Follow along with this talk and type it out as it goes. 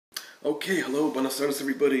Okay, hello, buenos tardes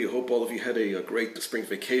everybody. I hope all of you had a great spring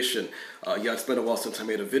vacation. Yeah, it's been a while since I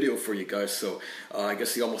made a video for you guys, so I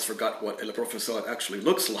guess you almost forgot what El Profesor actually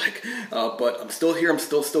looks like. But I'm still here, I'm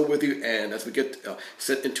still with you, and as we get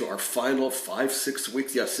set into our final 6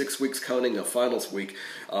 weeks, 6 weeks counting a finals week,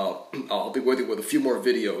 I'll be with you with a few more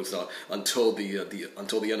videos until the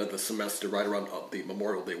end of the semester, right around the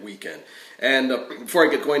Memorial Day weekend. And before I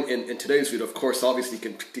get going in today's video, of course, obviously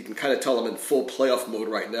you can kind of tell I'm in full playoff mode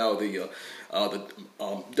right now.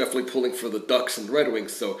 Definitely pulling for the Ducks and Red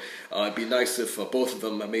Wings. So it'd be nice if both of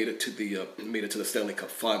them made it to the Stanley Cup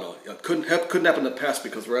final. Couldn't happen in the past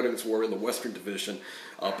because the Red Wings were in the Western Division,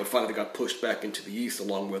 but finally got pushed back into the East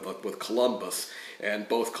along with Columbus, and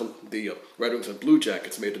both the Red Wings and Blue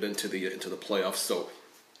Jackets made it into the playoffs. So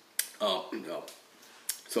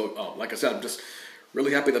like I said, I'm just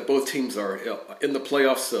really happy that both teams are in the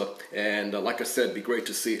playoffs, and like I said, it'd be great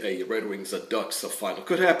to see a Red Wings Ducks final.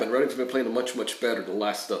 Could happen. Red Wings have been playing much better the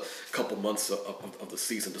last couple months of the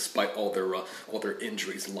season, despite all their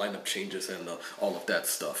injuries, lineup changes, and all of that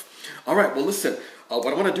stuff. All right, well, listen.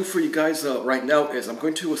 What I want to do for you guys right now is I'm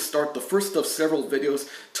going to start the first of several videos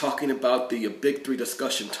talking about the Big Three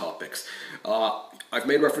discussion topics. I've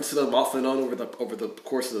made reference to them off and on over the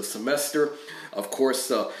course of the semester. Of course,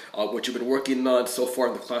 what you've been working on so far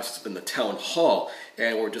in the class has been the town hall,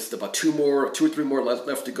 and we're just about two or three more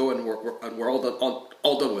left to go, and we're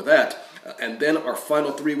all done with that. And then our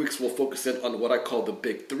final 3 weeks will focus in on what I call the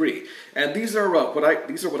Big Three, and these are what I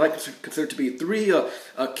consider to be three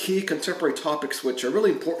key contemporary topics which are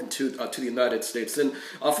really important to the United States, and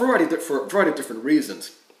for a variety of different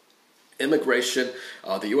reasons. Immigration,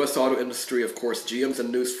 the U.S. auto industry, of course, GMs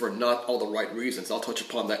and news for not all the right reasons. I'll touch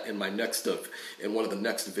upon that in my in one of the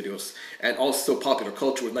next videos, and also popular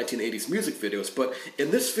culture with 1980s music videos. But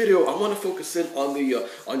in this video, I want to focus in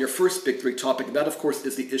on your first Big Three topic, and that, of course,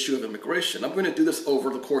 is the issue of immigration. I'm going to do this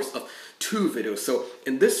over the course of 2 videos. So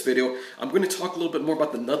in this video, I'm going to talk a little bit more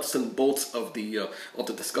about the nuts and bolts of the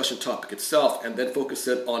discussion topic itself, and then focus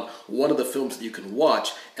in on one of the films that you can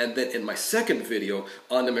watch. And then in my second video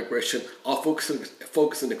on immigration, I'll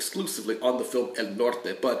focus in exclusively on the film El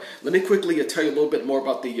Norte. But let me quickly tell you a little bit more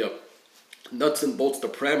about the nuts and bolts, the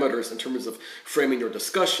parameters in terms of framing your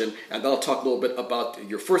discussion, and then I'll talk a little bit about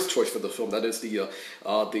your first choice for the film. That is the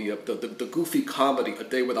goofy comedy A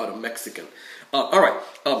Day Without a Mexican. All right.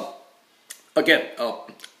 Again,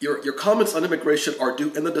 your comments on immigration are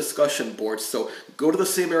due in the discussion board, so go to the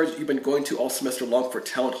same areas you've been going to all semester long for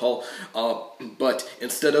town hall, but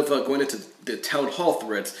instead of going into the town hall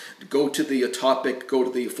threads, go to the topic, go to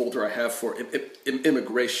the folder I have for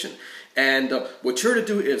immigration. And what you're to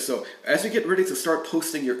do is, as you get ready to start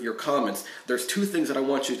posting your comments, there's 2 things that I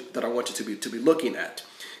want you to be looking at.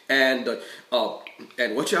 And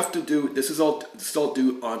what you have to do, this is all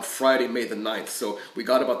due on Friday, May the 9th. So we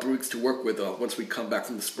got about 3 weeks to work with once we come back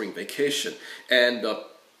from the spring vacation. And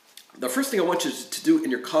the first thing I want you to do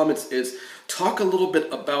in your comments is talk a little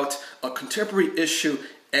bit about a contemporary issue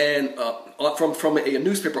and from a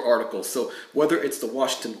newspaper article. So whether it's the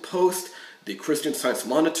Washington Post, the Christian Science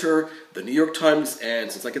Monitor, the New York Times,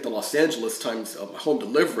 and since I get the Los Angeles Times home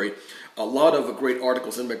delivery, a lot of great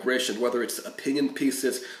articles in immigration, whether it's opinion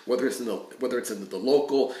pieces, whether it's in the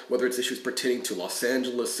local, whether it's issues pertaining to Los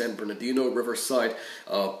Angeles, San Bernardino, Riverside,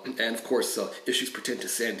 and of course issues pertaining to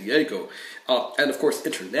San Diego, and of course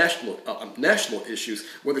national issues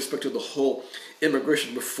with respect to the whole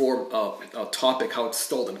immigration reform topic, how it's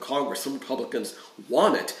stalled in Congress. Some Republicans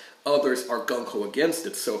want it. Others are gung-ho against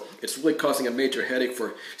it, so it's really causing a major headache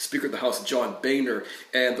for Speaker of the House John Boehner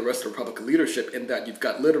and the rest of the Republican leadership, in that you've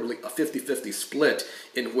got literally a 50-50 split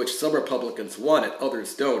in which some Republicans want it,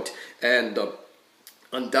 others don't, and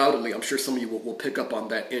undoubtedly, I'm sure some of you will pick up on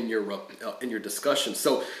that in your discussion.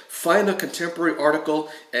 So find a contemporary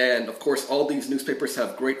article, and of course all these newspapers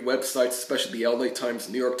have great websites, especially the LA Times,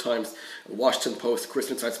 New York Times, Washington Post,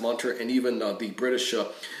 Christian Science Monitor, and even the British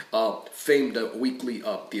famed weekly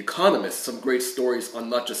The Economist. Some great stories on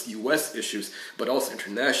not just U.S. issues, but also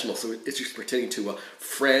international, so issues pertaining to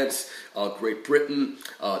France, Great Britain,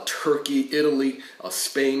 Turkey, Italy,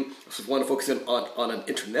 Spain. So if you want to focus in on an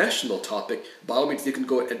international topic, by all means you can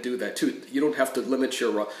go ahead and do that too. You don't have to limit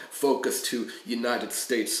your focus to United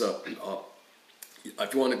States.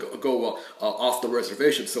 If you want to go off the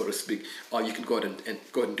reservation, so to speak, you can go ahead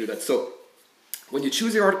and do that. So when you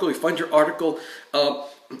choose your article, you find your article,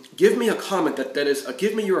 give me a comment that is,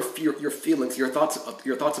 give me your feelings, your thoughts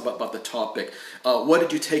about the topic. What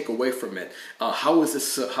did you take away from it? How is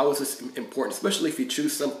this important? Especially if you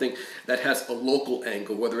choose something that has a local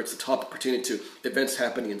angle, whether it's a topic pertaining to events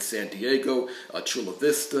happening in San Diego, Chula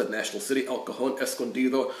Vista, National City, El Cajon,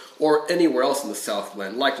 Escondido, or anywhere else in the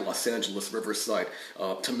Southland, like Los Angeles, Riverside,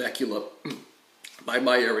 Temecula. By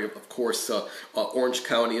my area, of course, Orange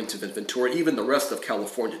County into Ventura, even the rest of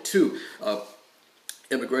California too.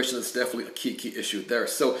 Immigration is definitely a key issue there.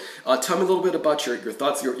 So tell me a little bit about your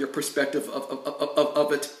thoughts, your perspective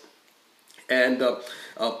of it. And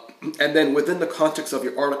then within the context of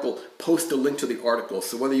your article, post a link to the article.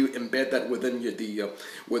 So whether you embed that within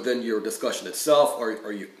within your discussion itself,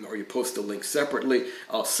 or you post a link separately,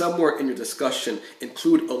 somewhere in your discussion,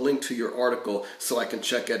 include a link to your article so I can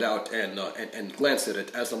check it out and glance at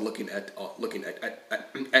it as I'm looking at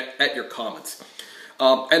your comments.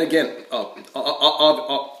 And again,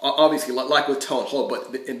 obviously, like with town hall,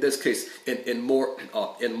 but in this case, in more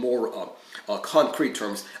concrete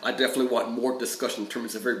terms, I definitely want more discussion in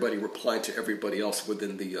terms of everybody replying to everybody else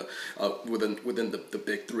within the within the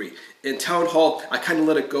big three. In town hall, I kind of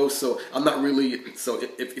let it go, so I'm not really. So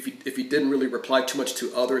if you didn't really reply too much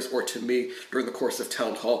to others or to me during the course of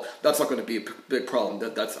town hall, that's not going to be a big problem.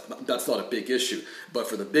 That's not a big issue. But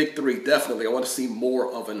for the big three, definitely, I want to see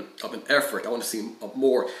more of an effort. I want to see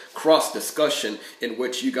more cross discussion in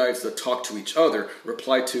which you guys talk to each other,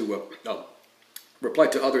 reply to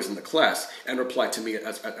others in the class, and reply to me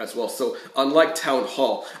as well. So unlike town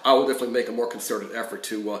hall, I will definitely make a more concerted effort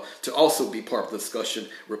to also be part of the discussion.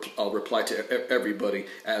 I'll reply to everybody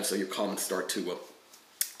as your comments start to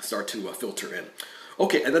filter in.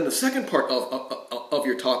 Okay, and then the second part of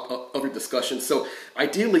your discussion. So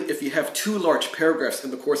ideally, if you have two large paragraphs in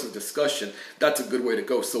the course of discussion, that's a good way to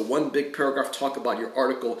go. So one big paragraph, talk about your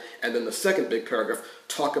article, and then the second big paragraph,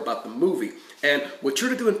 talk about the movie. And what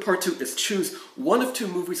you're to do in part two is choose one of two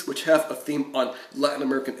movies which have a theme on Latin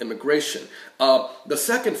American immigration. The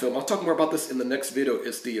second film, I'll talk more about this in the next video,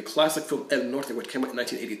 is the classic film El Norte, which came out in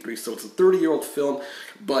 1983. So it's a 30-year-old film,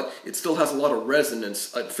 but it still has a lot of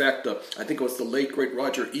resonance. In fact, I think it was the late, great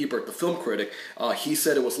Roger Ebert, the film critic, he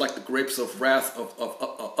said it was like the grapes of wrath of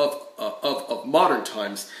modern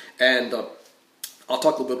times. And I'll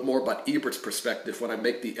talk a little bit more about Ebert's perspective when I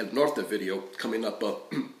make the El Norte video coming up. I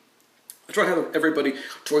try to have everybody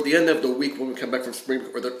toward the end of the week when we come back from spring,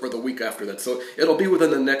 or the week after that. So it'll be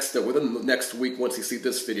within the next week. Once you see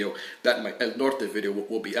this video, that my El Norte video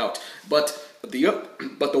will be out. But the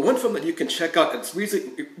one film that you can check out, and it's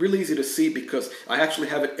really easy to see because I actually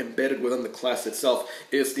have it embedded within the class itself,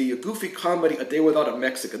 is the goofy comedy A Day Without a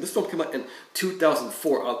Mexican. This film came out in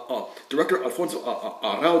 2004. Director Alfonso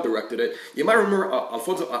Arau directed it. You might remember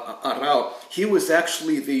Alfonso Arau. He was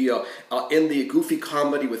actually in the goofy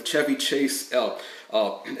comedy with Chevy Chase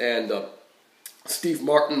and Steve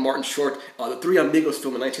Martin Short, the Three Amigos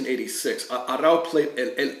film in 1986. Arau played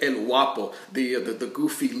El Guapo, the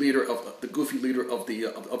goofy leader of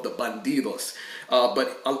the bandidos.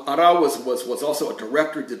 But Arau was also a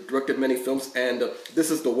director, directed many films, and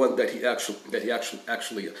this is the one that he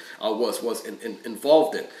actually was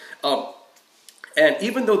involved in. And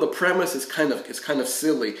even though the premise is kind of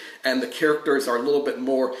silly, and the characters are a little bit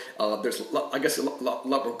more, there's I guess a lot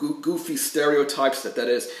more goofy stereotypes. That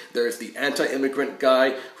is, there's the anti-immigrant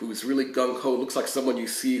guy who's really gung ho, looks like someone you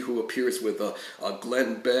see who appears with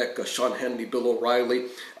Glenn Beck, Sean Hannity, Bill O'Reilly,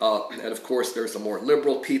 and of course there's the more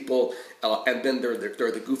liberal people, and then there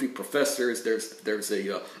are the goofy professors. There's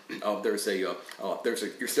your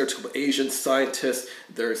stereotypical Asian scientist.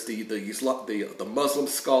 There's the Muslim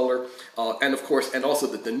scholar, and of course, and also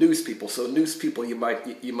the news people. So the news people, you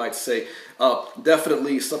might say,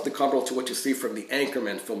 definitely something comparable to what you see from the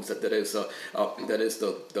Anchorman films. That is the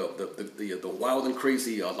wild and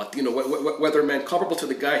crazy Latino weatherman, comparable to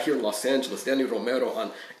the guy here in Los Angeles, Danny Romero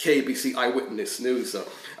on KABC Eyewitness News. The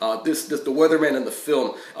weatherman in the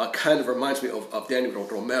film kind of reminds me of Danny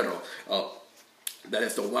Romero. That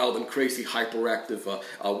is the wild and crazy, hyperactive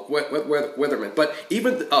weatherman. But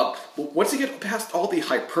even once you get past all the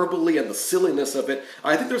hyperbole and the silliness of it,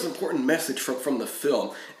 I think there's an important message from the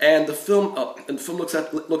film. And the film looks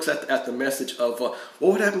at the message of what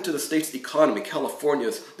would happen to the state's economy,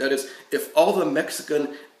 California's. That is, if all the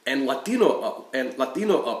Mexican and Latino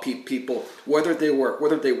people, whether they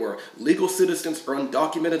were legal citizens or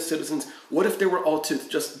undocumented citizens, what if they were all to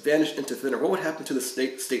just vanish into thin air? What would happen to the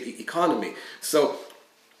state economy? So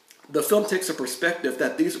the film takes a perspective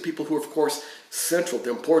that these are people who are, of course, central.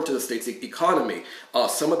 They're important to the state's economy.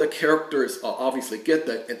 Some of the characters obviously get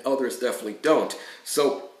that, and others definitely don't.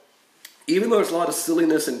 So even though there's a lot of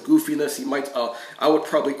silliness and goofiness, I would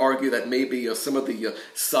probably argue that maybe some of the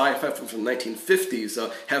sci-fi films from the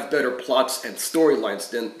 1950s have better plots and storylines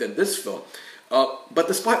than this film. But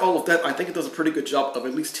despite all of that, I think it does a pretty good job of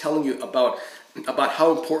at least telling you about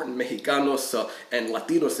how important Mexicanos and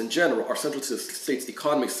Latinos in general are central to the state's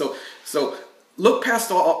economy. So look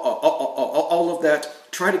past all of that.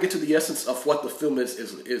 Try to get to the essence of what the film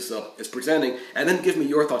is presenting, and then give me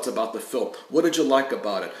your thoughts about the film. What did you like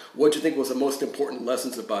about it? What did you think was the most important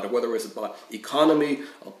lessons about it? Whether it was about economy,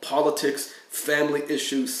 politics, family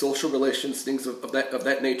issues, social relations, things of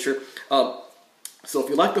that nature. So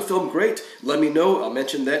if you like the film, great. Let me know. I'll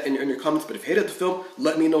mention that in your comments. But if you hated the film,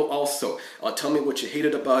 let me know also. Tell me what you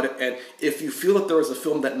hated about it. And if you feel that there was a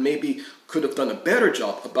film that maybe could have done a better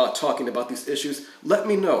job about talking about these issues, let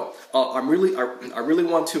me know. I really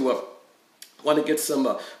want to get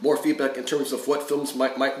some more feedback in terms of what films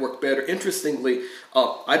might work better. Interestingly,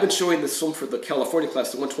 I've been showing this film for the California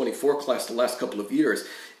class, the 124 class, the last couple of years,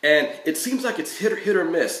 and it seems like it's hit or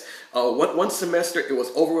miss. One semester it was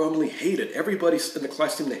overwhelmingly hated. Everybody in the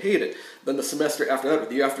class seemed to hate it. Then the semester after that, or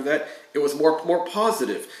the year after that, it was more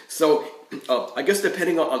positive. So I guess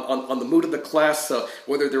depending on the mood of the class,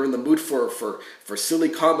 whether they're in the mood for silly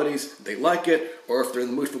comedies, they like it, or if they're in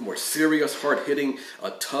the mood for more serious, hard-hitting,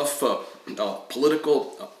 tough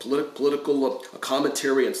political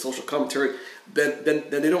commentary and social commentary, then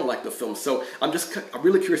they don't like the film. So I'm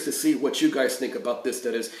really curious to see what you guys think about this.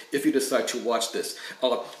 That is, if you decide to watch this.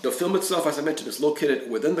 The film itself, as I mentioned, is located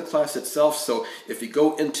within the class itself. So if you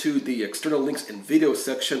go into the external links and video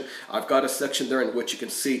section, I've got a section there in which you can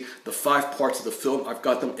see the 5 parts of the film. I've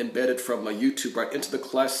got them embedded from my YouTube right into the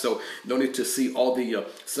class, so no need to see all the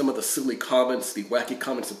some of the silly comments, the wacky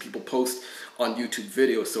comments that people post on YouTube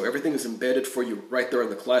videos. So everything is embedded for you right there in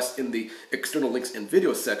the class in the external links and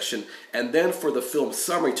video section. And then for the film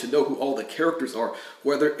summary, to know who all the characters are,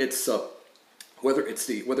 whether it's the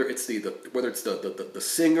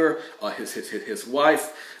singer, his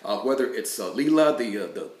wife, whether it's Lila,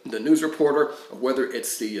 the news reporter, whether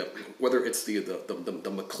it's the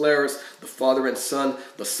McClares, the father and son.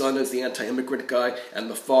 The son is the anti-immigrant guy, and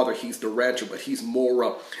the father, he's the rancher, but he's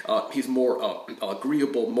more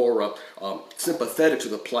agreeable, more sympathetic to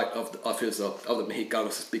the plight of the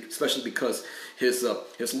Mexicanos, especially because his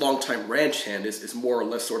longtime ranch hand is more or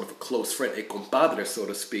less sort of a close friend, a compadre, so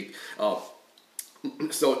to speak.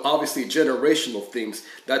 So obviously generational themes,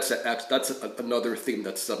 that's another theme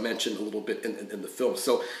that's mentioned a little bit in the film.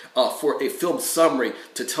 So for a film summary,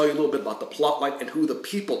 to tell you a little bit about the plot line and who the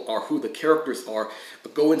people are, who the characters are,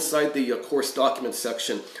 go inside the course document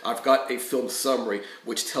section. I've got a film summary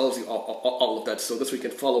which tells you all of that, so this we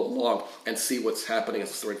can follow along and see what's happening as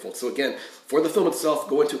the story unfolds. So again, for the film itself,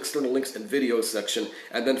 go into external links and videos section,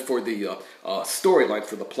 and then for the storyline,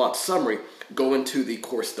 for the plot summary, go into the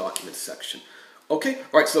course document section. Okay,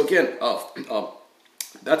 all right, so again,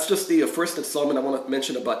 that's just the first installment I want to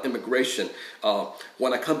mention about immigration.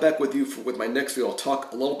 When I come back with you with my next video, I'll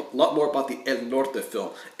talk a lot more about the El Norte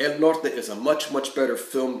film. El Norte is a much better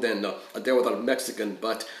film than A Day Without a Mexican,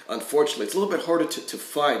 but unfortunately, it's a little bit harder to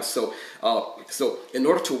find. So in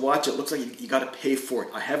order to watch it, looks like you got to pay for it.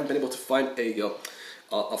 I haven't been able to find a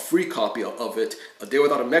free copy of it. A Day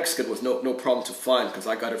Without a Mexican was no problem to find because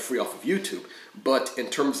I got it free off of YouTube. But in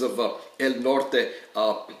terms of El Norte,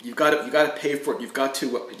 you got to pay for it. You've got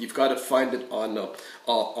to find it on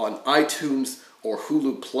iTunes or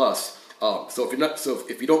Hulu Plus. So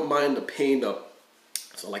if you don't mind paying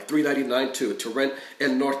so like $3.99 to rent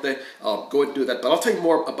El Norte, go ahead and do that. But I'll tell you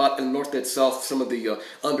more about El Norte itself, some of the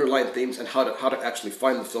underlying themes, and how to actually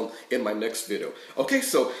find the film in my next video. Okay,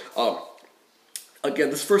 so.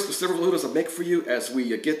 Again, this first of several videos I'll make for you as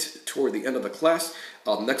we get toward the end of the class.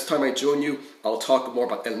 Next time I join you, I'll talk more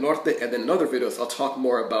about El Norte, and then in other videos, I'll talk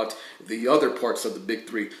more about the other parts of the big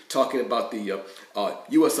three, talking about the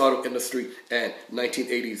U.S. auto industry and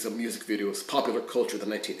 1980s music videos, popular culture of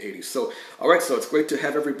the 1980s. So, all right, so it's great to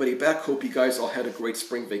have everybody back. Hope you guys all had a great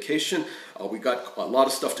spring vacation. We got a lot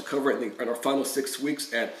of stuff to cover in our final 6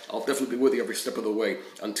 weeks, and I'll definitely be with you every step of the way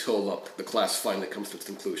until the class finally comes to its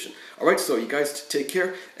conclusion. All right, so you guys take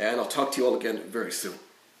care, and I'll talk to you all again very soon.